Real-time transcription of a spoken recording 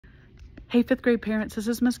Hey, fifth grade parents, this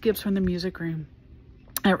is Miss Gibbs from the music room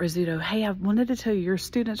at Rizzuto. Hey, I wanted to tell you, your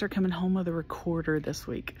students are coming home with a recorder this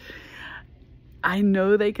week. I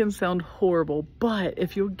know they can sound horrible, but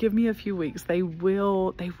if you'll give me a few weeks, they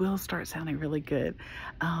will start sounding really good.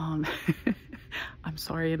 I'm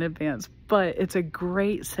sorry in advance, but it's a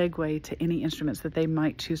great segue to any instruments that they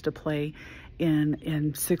might choose to play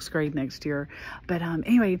in sixth grade next year. But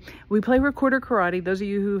anyway, we play recorder karate. Those of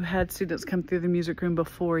you who had students come through the music room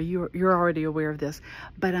before, you're already aware of this.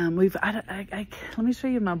 But let me show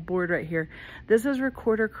you my board right here. This is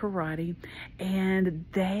recorder karate, and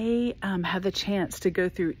they have the chance to go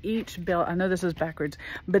through each belt. I know this is backwards,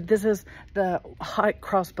 but this is the hot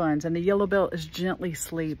cross buns, and the yellow belt is gently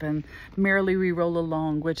sleep, and merrily we roll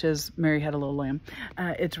along, which is Mary Had a Little Lamb.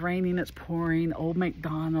 It's raining, it's pouring, Old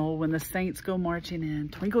MacDonald, When the Saints Go Marching In,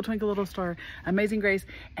 Twinkle Twinkle Little Star, Amazing Grace,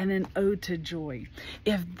 and then Ode to Joy.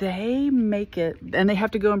 If they make it, and they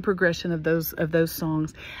have to go in progression of those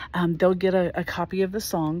songs, they'll get a copy of the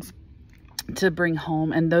songs to bring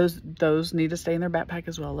home, and those need to stay in their backpack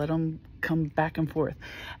as well. Let them come back and forth.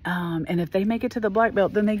 And if they make it to the black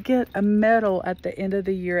belt, then they get a medal at the end of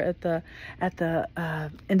the year at the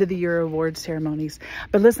end of the year award ceremonies.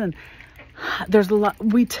 But listen, there's a lot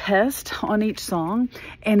we test on each song,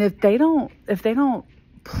 and if they don't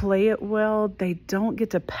play it well, they don't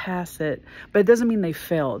get to pass it. But it doesn't mean they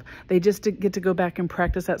failed. They just get to go back and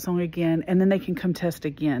practice that song again, and then they can come test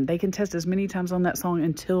again. They can test as many times on that song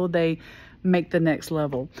until they make the next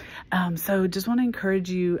level. So just want to encourage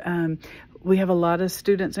you. We have a lot of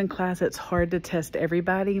students in class. It's hard to test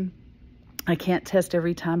everybody. I can't test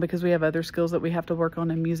every time because we have other skills that we have to work on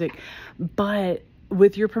in music, but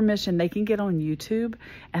with your permission, they can get on YouTube,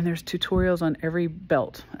 and there's tutorials on every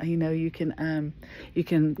belt. You know, you can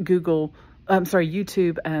Google,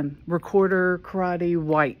 YouTube, recorder karate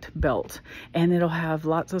white belt, and it'll have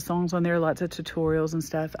lots of songs on there, lots of tutorials and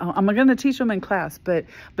stuff. I'm going to teach them in class, but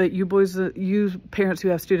you boys, you parents who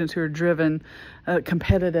have students who are driven,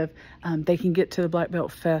 competitive, they can get to the black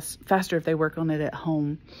belt faster if they work on it at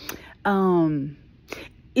home.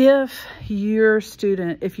 If your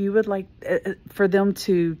student, if you would like for them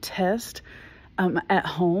to test at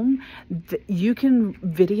home, you can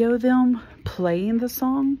video them playing the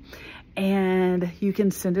song, and you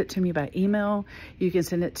can send it to me by email. You can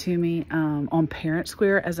send it to me on Parent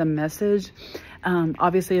Square as a message.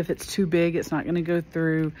 Obviously, if it's too big, it's not going to go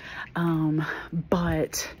through,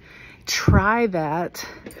 but try that,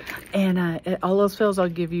 and all else fails, I'll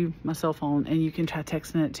give you my cell phone and you can try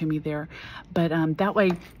texting it to me there. But that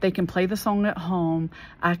way they can play the song at home.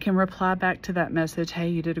 I can reply back to that message, hey,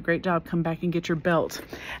 you did a great job, come back and get your belt.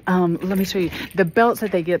 Let me show you the belts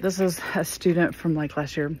that they get. This is a student from like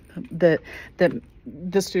last year that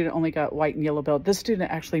this student only got white and yellow belt. This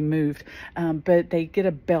student actually moved, but they get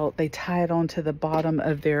a belt. They tie it onto the bottom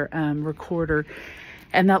of their recorder,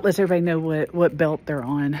 and that lets everybody know what belt they're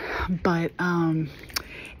on. But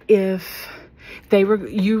if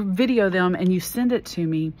you video them and you send it to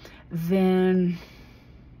me, then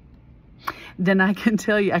I can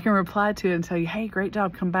tell you, I can reply to it and tell you, hey, great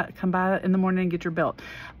job, come by in the morning and get your belt.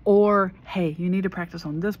 Or, hey, you need to practice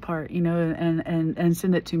on this part, you know, and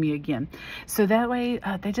send it to me again. So that way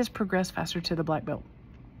they just progress faster to the black belt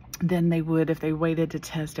than they would if they waited to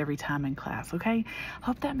test every time in class. Okay,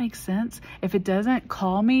 hope that makes sense. If it doesn't,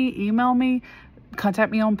 call me, email me,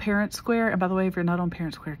 contact me on Parent Square. And by the way, if you're not on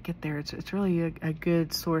Parent Square, get there. It's really a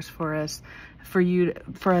good source for us,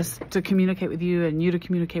 for us to communicate with you and you to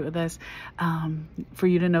communicate with us, for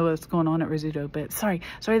you to know what's going on at Rizzuto. But sorry,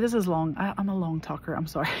 this is long. I'm a long talker, I'm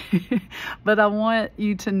sorry. But I want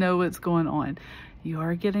you to know what's going on. You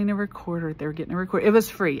are getting a recorder. They're getting a recorder. It was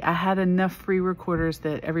free. I had enough free recorders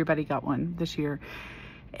that everybody got one this year.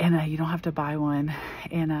 And you don't have to buy one.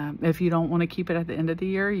 And if you don't want to keep it at the end of the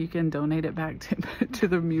year, you can donate it back to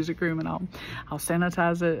the music room, and I'll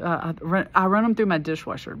sanitize it. I run them through my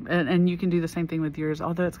dishwasher, and you can do the same thing with yours,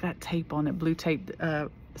 although it's got tape on it, blue tape,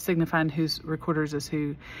 signifying whose recorders is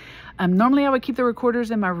who. Normally I would keep the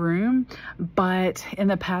recorders in my room, but in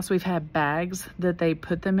the past we've had bags that they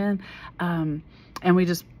put them in,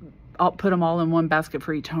 and I'll put them all in one basket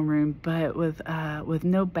for each homeroom. But with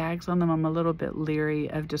no bags on them, I'm a little bit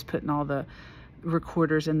leery of just putting all the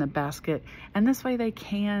recorders in the basket. And this way they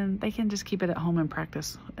can just keep it at home and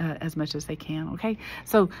practice as much as they can. Okay,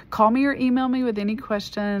 so call me or email me with any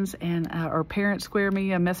questions, and or Parent Square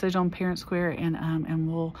me a message on Parent Square,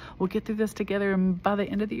 and we'll get through this together. And by the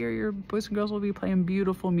end of the year, your boys and girls will be playing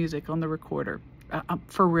beautiful music on the recorder,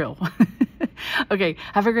 for real. Okay,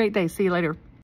 have a great day. See you later.